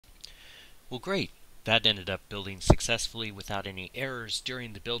Well, great. That ended up building successfully without any errors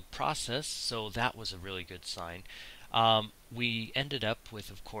during the build process, so that was a really good sign. We ended up with,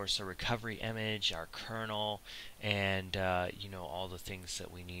 of course, a recovery image, our kernel, and all the things that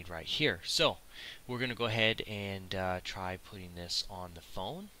we need right here. So we're going to go ahead and try putting this on the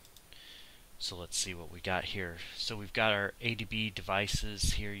phone. So let's see what we got here. So we've got our ADB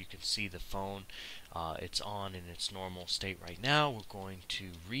devices here. You can see the phone. It's on in its normal state right now. We're going to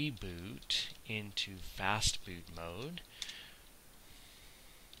reboot into fast boot mode.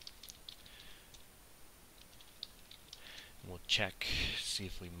 We'll check, see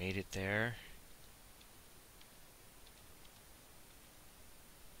if we made it there.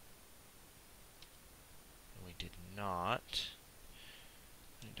 We did not.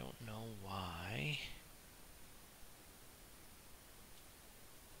 I don't know why.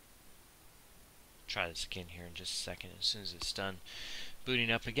 Try this again here in just a second as soon as it's done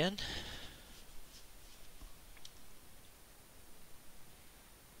booting up again.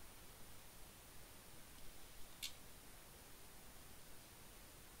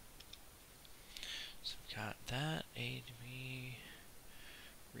 So got that, ADB,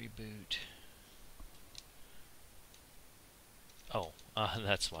 reboot. Oh,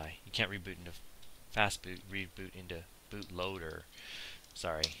 that's why. You can't reboot into fast boot, reboot into bootloader.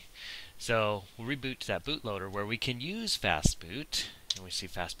 Sorry. So we'll reboot to that bootloader where we can use fast boot, and we see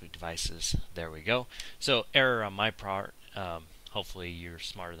fast boot devices. There we go. So error on my part. Hopefully you're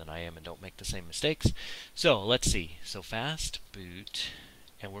smarter than I am and don't make the same mistakes. So let's see. So fast boot,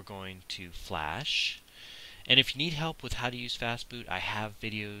 and we're going to flash. And if you need help with how to use fastboot, I have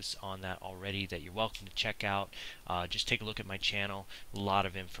videos on that already that you're welcome to check out. Just take a look at my channel. A lot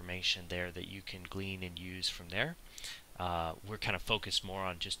of information there that you can glean and use from there. We're kind of focused more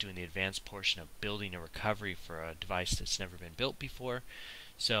on just doing the advanced portion of building a recovery for a device that's never been built before.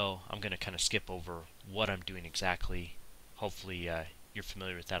 So I'm going to kind of skip over what I'm doing exactly. Hopefully you're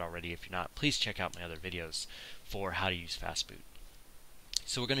familiar with that already. If you're not, please check out my other videos for how to use fastboot.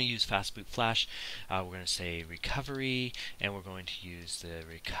 So we're going to use fastboot flash. We're going to say recovery, and we're going to use the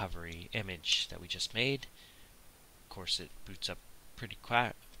recovery image that we just made. Of course, it boots up pretty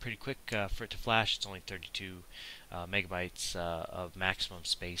quick for it to flash. It's only 32 megabytes of maximum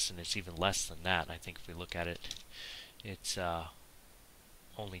space, and it's even less than that. I think if we look at it, it's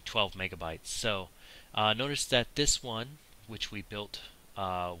only 12 megabytes. So notice that this one, which we built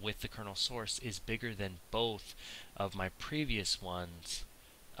with the kernel source, is bigger than both of my previous ones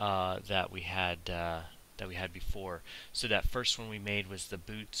that we had before. So that first one we made was the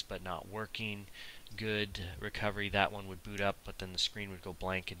boots but not working good recovery. That one would boot up, but then the screen would go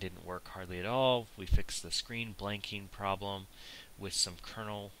blank and didn't work hardly at all. We fixed the screen blanking problem with some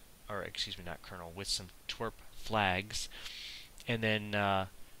kernel, or excuse me, not kernel, with some TWRP flags, and then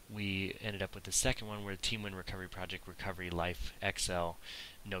we ended up with the second one where the TeamWin Recovery Project Recovery Life XL,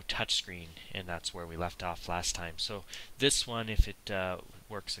 no touchscreen, and that's where we left off last time. So this one, if it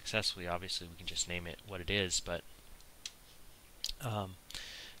works successfully, obviously we can just name it what it is, but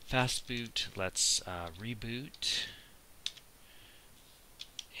fast boot, let's reboot,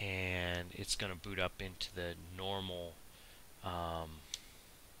 and it's going to boot up into the normal ROM.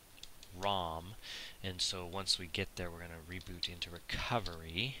 And so once we get there, we're going to reboot into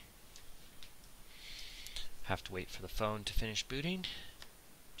recovery. Have to wait for the phone to finish booting.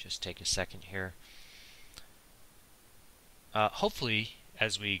 Just take a second here. Hopefully,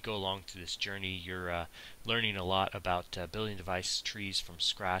 as we go along through this journey, you're learning a lot about building device trees from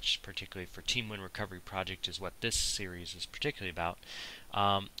scratch, particularly for TeamWin Recovery Project is what this series is particularly about.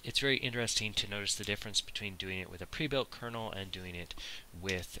 It's very interesting to notice the difference between doing it with a pre-built kernel and doing it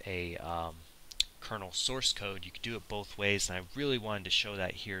with a kernel source code. You could do it both ways, and I really wanted to show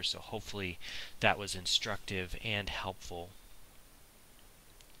that here, so hopefully that was instructive and helpful.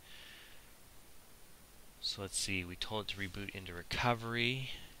 So let's see, we told it to reboot into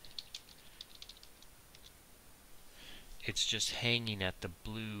recovery. It's just hanging at the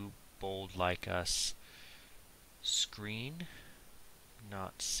blue bold like us screen.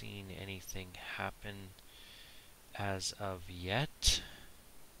 Not seeing anything happen as of yet.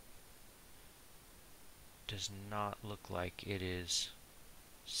 Does not look like it is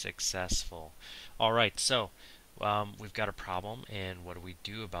successful. Alright, so we've got a problem, and what do we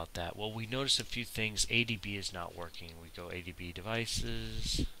do about that? Well, we notice a few things. ADB is not working. We go ADB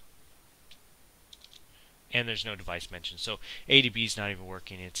devices, and there's no device mentioned. So ADB is not even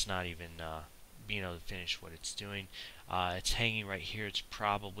working. It's not even being able to finish what it's doing. It's hanging right here. It's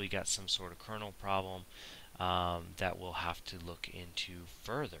probably got some sort of kernel problem that we'll have to look into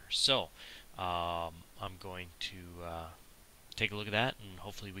further. So I'm going to take a look at that, and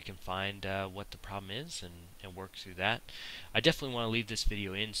hopefully we can find what the problem is and work through that. I definitely want to leave this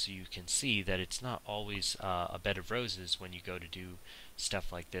video in so you can see that it's not always a bed of roses when you go to do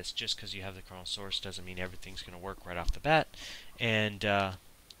stuff like this. Just because you have the kernel source doesn't mean everything's going to work right off the bat, and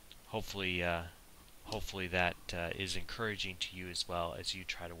hopefully hopefully that is encouraging to you as well as you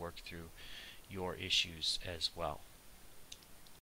try to work through your issues as well.